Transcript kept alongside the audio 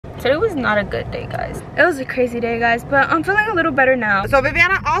Today was not a good day, guys. It was a crazy day, guys, but I'm feeling a little better now. So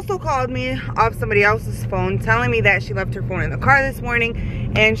Viviana also called me off somebody else's phone, telling me that she left her phone in the car this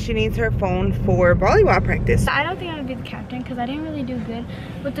morning and she needs her phone for volleyball practice. I don't think I would be the captain because I didn't really do good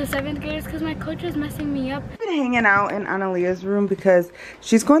with the 7th graders because my coach was messing me up. I've been hanging out in Analeigha's room because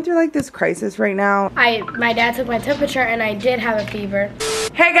she's going through like this crisis right now. My dad took my temperature and I did have a fever.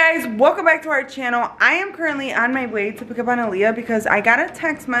 Hey guys, welcome back to our channel. I am currently on my way to pick up Analeigha because I got a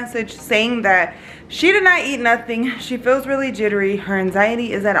text message saying that she did not eat nothing. She feels really jittery. Her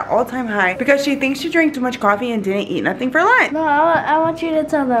anxiety is at an all-time high because she thinks she drank too much coffee and didn't eat nothing for lunch. No, I want you to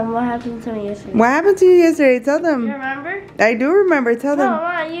tell them what happened to me yesterday. What happened to you yesterday? Tell them. You remember? I do remember. Tell them.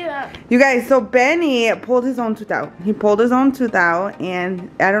 No, You guys, so Benny pulled his own tooth out. He pulled his own tooth out, and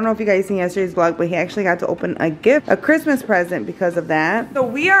I don't know if you guys seen yesterday's vlog, but he actually got to open a gift, a Christmas present because of that. So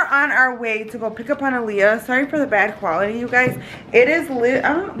we are on our way to go pick up Analeigha. Sorry for the bad quality, you guys. It is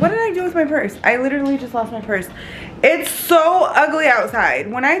what did I do with my purse? I literally just lost my purse. It's so ugly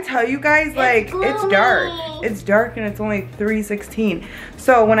outside. When I tell you guys, like, it's dark. It's dark and it's only 3:16.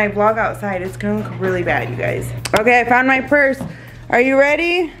 So when I vlog outside, it's gonna look really bad, you guys. Okay, I found my purse. Are you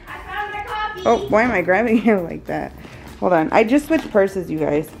ready? I found the coffee. Oh, why am I grabbing it like that? Hold on. I just switched purses, you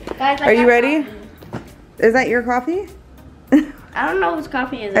guys. Are you ready? Coffee. Is that your coffee? I don't know whose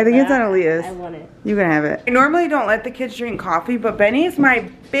coffee is. I think it's Analeigha's. I want it. You can have it. I normally don't let the kids drink coffee, but Benny is my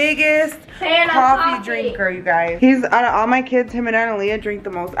biggest coffee drinker, you guys. He's, out of all my kids, him and Analeigha drink the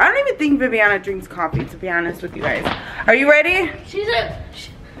most. I don't even think Viviana drinks coffee, to be honest with you guys. Are you ready?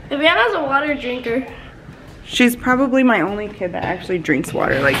 Viviana's a water drinker. She's probably my only kid that actually drinks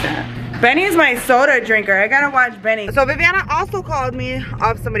water like that. Benny's my soda drinker. I gotta watch Benny. So Viviana also called me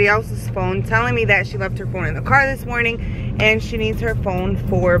off somebody else's phone, telling me that she left her phone in the car this morning and she needs her phone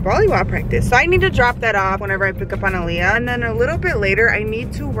for volleyball practice. So I need to drop that off whenever I pick up Analeigha. And then a little bit later, I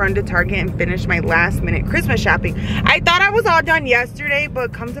need to run to Target and finish my last minute Christmas shopping. I thought I was all done yesterday,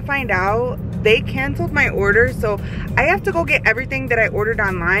 but come to find out, they canceled my order. So I have to go get everything that I ordered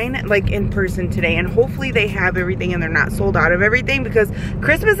online, like in person today. And hopefully they have everything and they're not sold out of everything because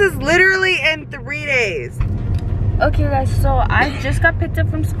Christmas is literally in 3 days. Okay guys, so I just got picked up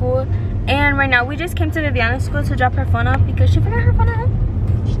from school and right now we just came to Vivyanas school to drop her phone off because she forgot her phone at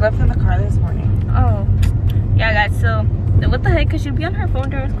home. She left in the car this morning. Oh, yeah guys, so what the heck, because she'd be on her phone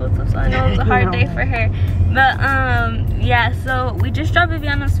during school too, so I know it was a hard day for her. But yeah, so we just dropped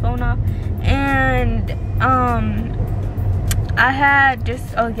Viviana's phone off and I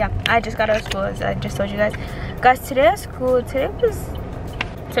just got out of school, as I just told you guys. Guys, today at school, today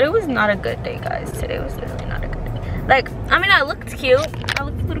was not a good day, guys. Today was literally not a good day. Like, I mean, I looked cute. I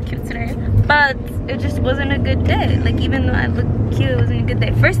looked a little cute today, but it just wasn't a good day. Like, even though I looked cute, it wasn't a good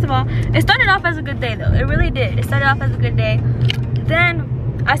day. First of all, it started off as a good day, though. It really did. It started off as a good day.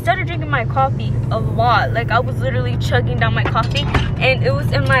 Then I started drinking my coffee a lot. Like, I was literally chugging down my coffee, and it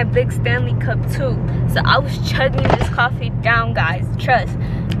was in my big Stanley cup, too. So I was chugging this coffee down, guys. Trust.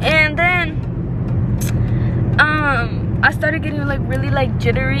 And then, I started getting like really like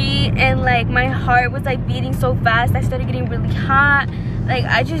jittery and like my heart was like beating so fast. I started getting really hot. Like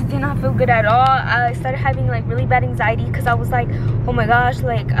I just did not feel good at all. I started having like really bad anxiety because I was like, oh my gosh,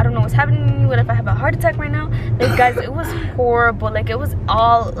 like I don't know what's happening to me. What if I have a heart attack right now? Like guys, it was horrible. Like it was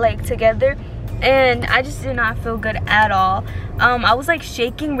all like together and I just did not feel good at all. I was like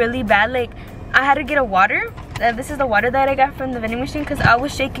shaking really bad. Like I had to get a water. This is the water that I got from the vending machine because I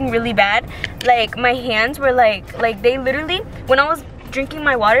was shaking really bad. Like my hands were like they literally, when I was drinking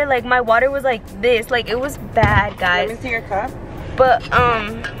my water, like my water was like this. Like it was bad, guys. Let me see your cup. But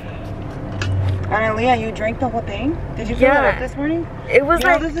Analeigha, you drank the whole thing? Did you fill it up this morning? It was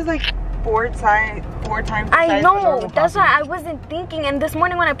like, this is like four times the size. I know, that's why I wasn't thinking. And this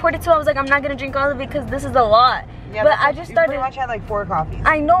morning when I poured it too, I was like, I'm not gonna drink all of it because this is a lot. Yeah, but I just started. You pretty much had like 4 coffees.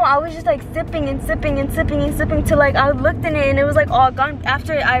 I know. I was just like sipping and sipping and sipping and sipping till like I looked in it and it was like all gone.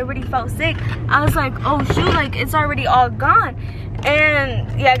 After I already felt sick, I was like, oh shoot, like it's already all gone.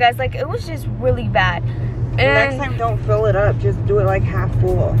 And yeah, guys, like it was just really bad. And next time, don't fill it up. Just do it like half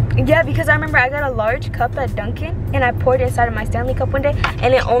full. Yeah, because I remember I got a large cup at Dunkin' and I poured it inside of my Stanley cup one day,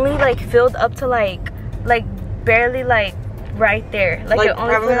 and it only like filled up to like barely like right there. Like it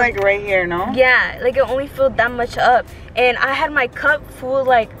only probably like right here, no? Yeah, like it only filled that much up, and I had my cup full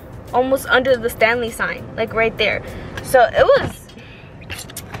like almost under the Stanley sign, like right there. So it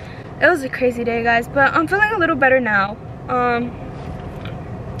was a crazy day, guys, but I'm feeling a little better now.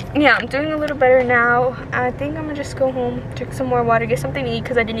 Yeah, I'm doing a little better now. I think I'm gonna just go home, drink some more water, get something to eat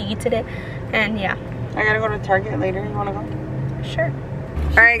because I didn't eat today, and yeah. I gotta go to Target later. You wanna go? Sure.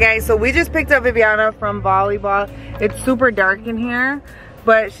 All right, guys, so we just picked up Viviana from volleyball. It's super dark in here,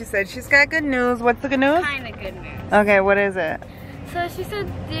 But she said she's got good news. What's the good news? Kind of good news. Okay, what is it? So she said,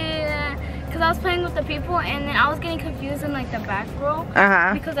 because I was playing with the people and then I was getting confused in like the back row.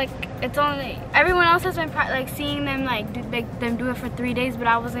 Because like it's only, everyone else has been like seeing them like them do it for 3 days, but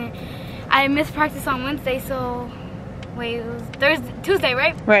I wasn't. I missed practice on Wednesday, so wait, it was Tuesday,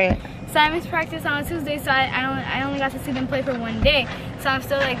 right? Right. So I missed practice on Tuesday, so I only got to see them play for 1 day. So I'm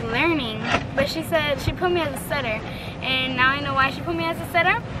still like learning. But she said she put me as a setter, and now I know why she put me as a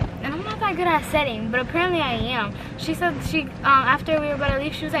setter. And I'm not that good at setting, but apparently I am. She said after we were about to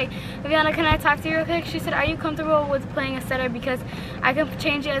leave, she was like, Viviana, can I talk to you real quick? She said, are you comfortable with playing a setter, because I can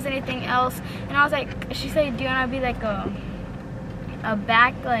change it as anything else? And I was like, she said, do you want to be like a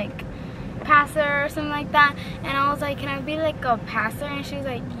back like passer or something like that? And I was like, can I be like a passer? And she was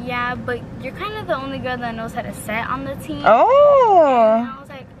like, yeah, but you're kind of the only girl that knows how to set on the team. Oh. And I was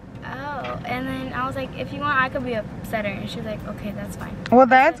like, oh. And then I was like, if you want, I could be a setter. And she was like, okay, that's fine. Well,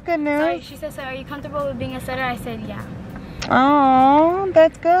 that's good news. So she said, so are you comfortable with being a setter? I said, yeah. Oh,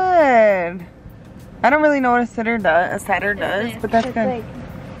 that's good. I don't really know what a setter does, but that's good. Like,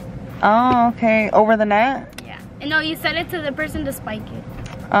 oh, okay. Over the net? Yeah. And no, you set it to the person to spike it.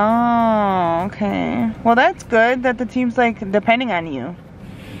 Oh, okay. Well, that's good that the team's like depending on you.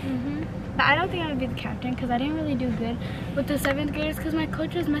 But I don't think I would be the captain, because I didn't really do good with the 7th graders, because my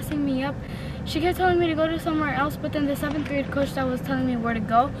coach was messing me up. She kept telling me to go to somewhere else, but then the 7th grade coach that was telling me where to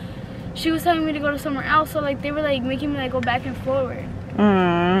go, she was telling me to go to somewhere else. So like they were like making me like go back and forward.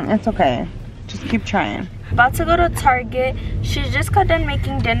 It's okay. Just keep trying. About to go to Target. She just got done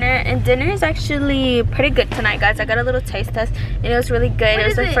making dinner, and dinner is actually pretty good tonight, guys. I got a little taste test and it was really good. It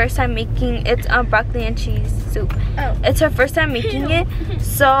was her first time making it. Broccoli and cheese soup. Oh. It's her first time making it.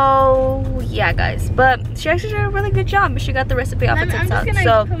 So yeah, guys. But she actually did a really good job. She got the recipe off of TikTok.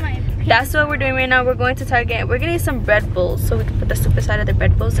 So that's what we're doing right now. We're going to Target. We're gonna eat some bread bowls so we can put the soup inside of the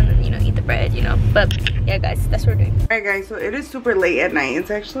bread bowls and then, you know, eat the bread, you know. But yeah, guys, that's what we're doing. Alright guys, so it is super late at night. It's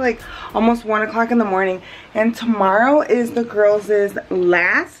actually like almost 1 o'clock in the morning, and tomorrow is the girls'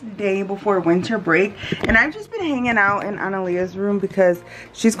 last day before winter break. And I've just been hanging out in Analeigha's room because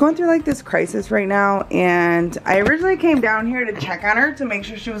she's going through like this crisis right now, and I originally came down here to check on her to make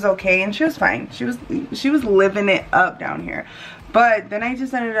sure she was okay, and she was fine. She was living it up down here. But then I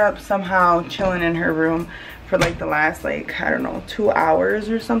just ended up somehow chilling in her room for like the last like, I don't know, 2 hours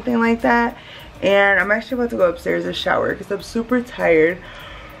or something like that. And I'm actually about to go upstairs and shower because I'm super tired.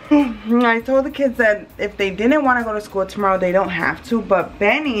 I told the kids that if they didn't want to go to school tomorrow, they don't have to. But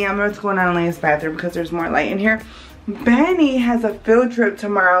Benny, I'm going to go in Analeigha's bathroom because there's more light in here. Benny has a field trip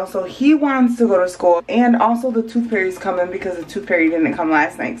tomorrow, so he wants to go to school. And also the tooth fairy's coming because the tooth fairy didn't come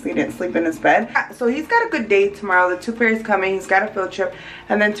last night because he didn't sleep in his bed. So he's got a good day tomorrow. The tooth fairy's coming, he's got a field trip.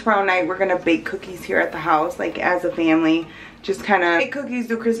 And then tomorrow night we're going to bake cookies here at the house, like as a family. Just kind of bake cookies,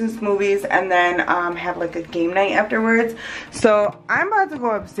 do Christmas movies, and then have like a game night afterwards. So I'm about to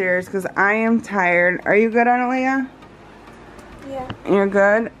go upstairs because I am tired. Are you good, Analeigha? Yeah. You're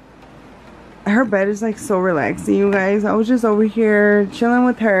good? Her bed is like so relaxing, you guys. I was just over here chilling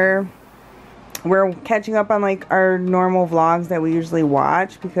with her. We're catching up on like our normal vlogs that we usually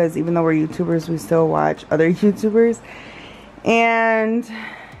watch, because even though we're YouTubers, we still watch other YouTubers. And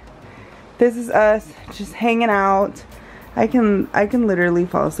this is us just hanging out. I can literally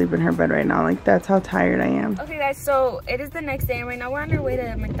fall asleep in her bed right now. Like, that's how tired I am. Okay guys, so it is the next day, and right now we're on our way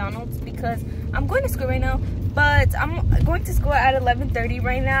to McDonald's because I'm going to school right now. But I'm going to school at 11:30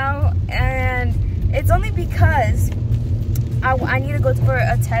 right now, and it's only because I need to go for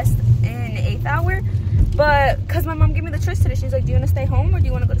a test in the 8th hour. But because my mom gave me the choice today, she's like, do you want to stay home or do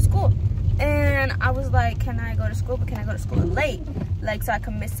you want to go to school? And I was like, can I go to school, but can I go to school late, like so I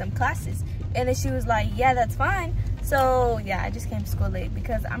can miss some classes? And then she was like, yeah, that's fine. So yeah, I just came to school late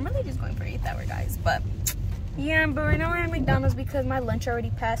because I'm really just going for 8th hour, guys. But yeah, but right now we're at McDonald's because my lunch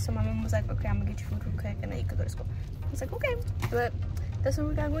already passed. So my mom was like, okay, I'm gonna get you food real quick and then you can go to school. I was like, okay. But that's what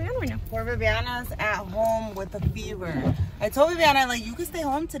we got going on right now. Poor Viviana's at home with a fever. I told Viviana, like, you can stay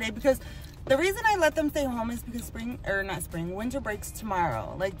home today because the reason I let them stay home is because winter breaks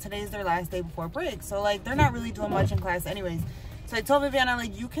tomorrow. Like, today's their last day before break. So like, they're not really doing much in class anyways. So I told Viviana,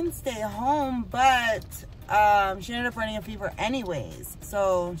 like, you can stay home, but she ended up running a fever anyways.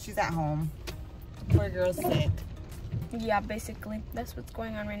 So she's at home. Poor girl's sick. Yeah, basically. That's what's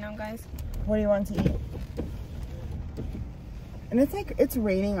going on right now, guys. What do you want to eat? And it's like, it's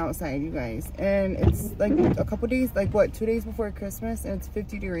raining outside, you guys. And it's like a couple days, like what, 2 days before Christmas, and it's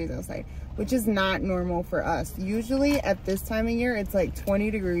 50 degrees outside, which is not normal for us. Usually at this time of year, it's like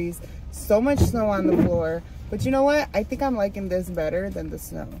 20 degrees, so much snow on the floor. But you know what? I think I'm liking this better than the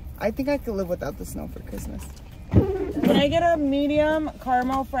snow. I think I could live without the snow for Christmas. Can I get a medium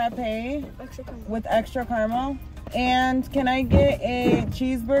caramel frappe with extra caramel? And can I get a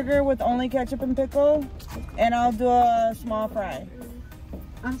cheeseburger with only ketchup and pickle? And I'll do a small fry.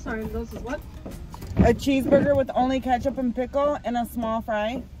 I'm sorry, those is what? A cheeseburger with only ketchup and pickle and a small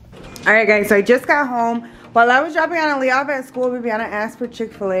fry. All right, guys, so I just got home. While I was dropping Analeigha off at school, Viviana asked for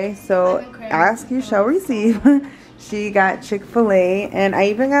Chick-fil-A. So ask, you shall receive. She got Chick-fil-A, and I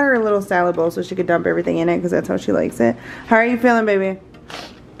even got her a little salad bowl so she could dump everything in it because that's how she likes it. How are you feeling, baby?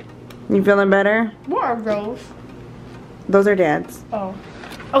 You feeling better? What are those? Those are Dad's. Oh.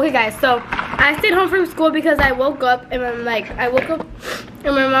 Okay, guys, so I stayed home from school because I woke up and I'm like, and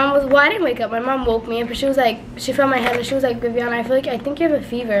my mom was, well, I didn't wake up. My mom woke me up, but she was like, she felt my head and she was like, Viviana, I think you have a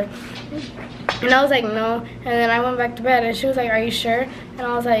fever. And I was like, no. And then I went back to bed and she was like, are you sure? And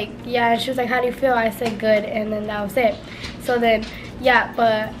I was like, yeah. And she was like, how do you feel? I said, good. And then that was it. So then, yeah,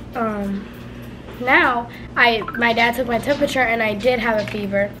 but now my dad took my temperature and I did have a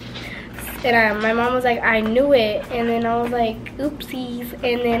fever. And my mom was like, I knew it. And then I was like, oopsies.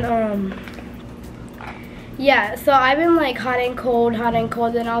 And then, yeah, so I've been like hot and cold.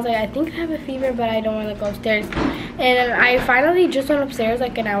 And I was like, I think I have a fever, but I don't want to go upstairs. And I finally just went upstairs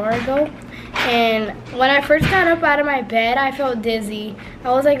like an hour ago. And when I first got up out of my bed, I felt dizzy. I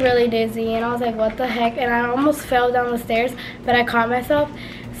was like really dizzy. And I was like, what the heck? And I almost fell down the stairs, but I caught myself.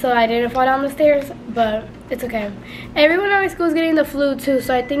 So I didn't fall down the stairs, but it's okay. Everyone at my school is getting the flu too,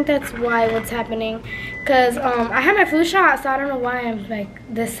 so I think that's why what's happening. Cause I had my flu shot, so I don't know why I'm like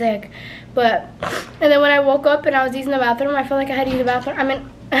this sick. But and then when I woke up and I was using the bathroom, I felt like I had to use the bathroom. I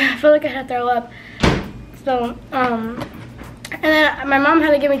mean, I felt like I had to throw up. So and then my mom had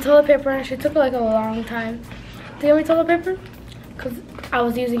to give me toilet paper, and she took like a long time to give me toilet paper, cause I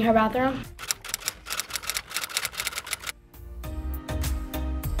was using her bathroom.